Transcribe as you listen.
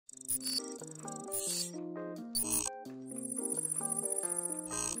I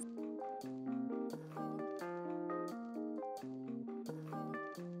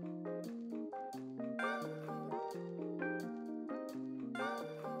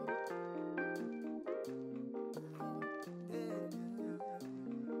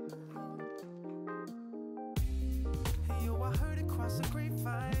heard it cross a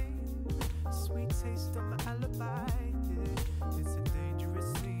grapevine, sweet taste of my alibi, yeah. It's a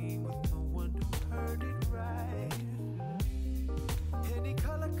dangerous scene with no one who heard it right. Any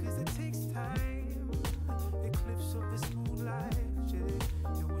color cause it takes time, eclipse of this moonlight, yeah.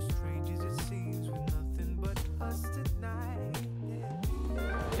 Yo, we're strangers it seems with nothing but us tonight,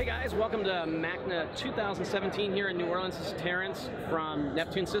 yeah. Hey guys, welcome to MACNA 2017 here in New Orleans. This is Terence from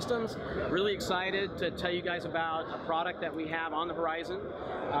Neptune Systems. Really excited to tell you guys about a product that we have on the horizon.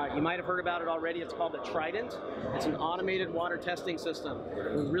 You might have heard about it already. It's called the Trident. It's an automated water testing system.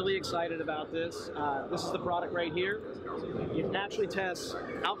 We're really excited about this. This is the product right here. It actually tests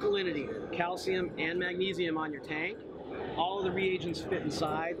alkalinity, calcium, and magnesium on your tank. All of the reagents fit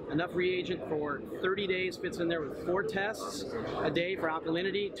inside. Enough reagent for 30 days, fits in there with 4 tests a day for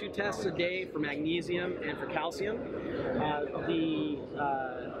alkalinity, 2 tests a day for magnesium and for calcium. The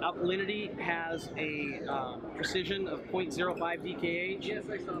alkalinity has a precision of 0.05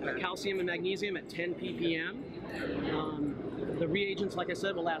 DKH, calcium and magnesium at 10 ppm. The reagents, like I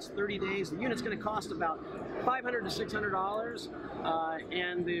said, will last 30 days. The unit's going to cost about $500 to $600,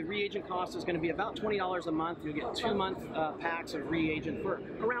 and the reagent cost is going to be about $20 a month. You'll get 2-month packs of reagent for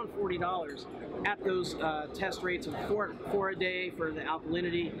around $40 at those test rates of 4 a day for the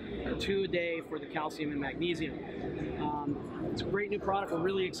alkalinity and 2 a day for the calcium and magnesium. It's a great new product. We're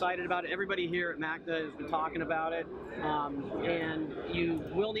really excited about it. Everybody here at MACNA has been talking about it, and you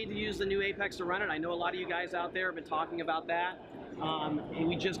will need to use the new Apex to run it. I know a lot of you guys out there have been talking about that. And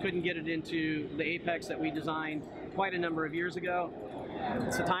we just couldn't get it into the Apex that we designed quite a number of years ago.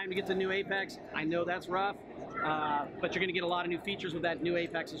 It's the time to get the new Apex. I know that's rough, but you're going to get a lot of new features with that new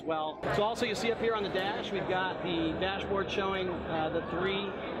Apex as well. So also you see up here on the dash, we've got the dashboard showing the 3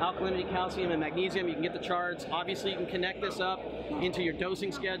 alkalinity, calcium, and magnesium. You can get the charts. Obviously you can connect this up into your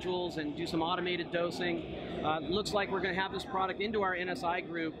dosing schedules and do some automated dosing. Looks like we're going to have this product into our NSI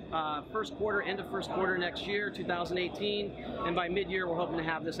group end of first quarter next year, 2018, and by mid-year we're hoping to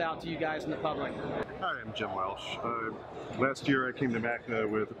have this out to you guys in the public. Hi, I'm Jim Welsh. Last year I came to MACNA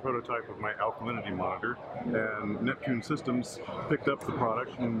with a prototype of my alkalinity monitor, and Neptune Systems picked up the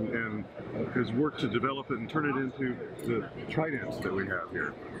product and has worked to develop it and turn it into the Trident that we have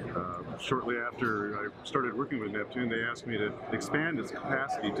here. Shortly after I started working with Neptune, they asked me to expand its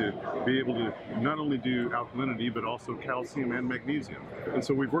capacity to be able to not only do alkalinity but also calcium and magnesium. And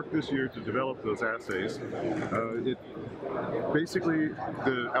so we've worked this year to develop those assays. Basically,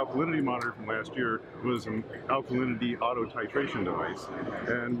 the alkalinity monitor from last year was an alkalinity auto titration device,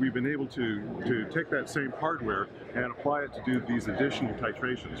 and we've been able to take that same hardware and apply it to do these additional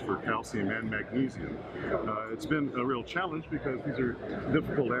titrations for calcium and magnesium. It's been a real challenge because these are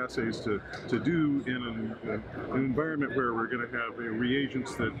difficult assays to do in an environment where we're going to have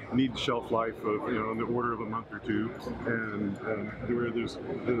reagents that need shelf life of in the order of a month or 2, and where there's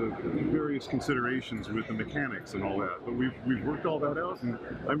the various considerations with the mechanics and all that. But we've worked all that out, and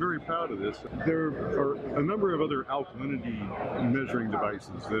I'm very proud of this. There are a number of other alkalinity measuring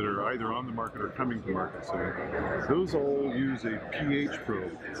devices that are either on the market or coming to market soon. Those all use a pH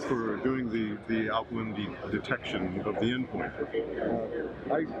probe for doing the alkalinity detection of the endpoint.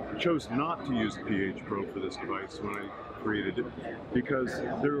 I chose not to use a pH probe for this device when I created it because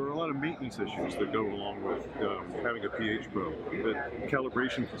there are a lot of maintenance issues that go along with having a pH probe. That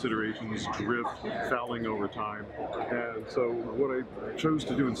calibration considerations, drift, fouling over time, and so what I chose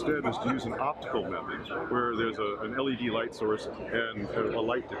to do instead is to use an optical method where there's an LED light source and a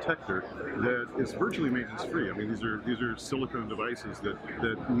light detector that is virtually maintenance free. I mean, these are silicone devices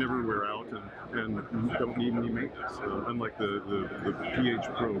that never wear out and don't need any maintenance, unlike the pH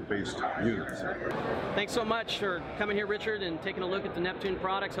probe based units. Thanks so much for coming here, Richard, and taking a look at the Neptune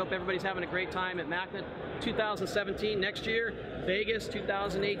products. Hope everybody's having a great time at MACNA 2017 next year, Vegas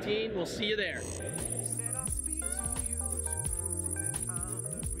 2018. We'll see you there.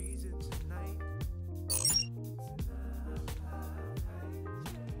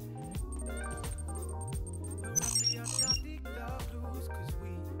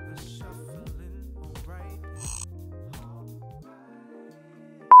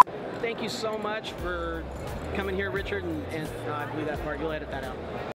 Thank you so much for coming here, Richard, and I blew that part. You'll edit that out.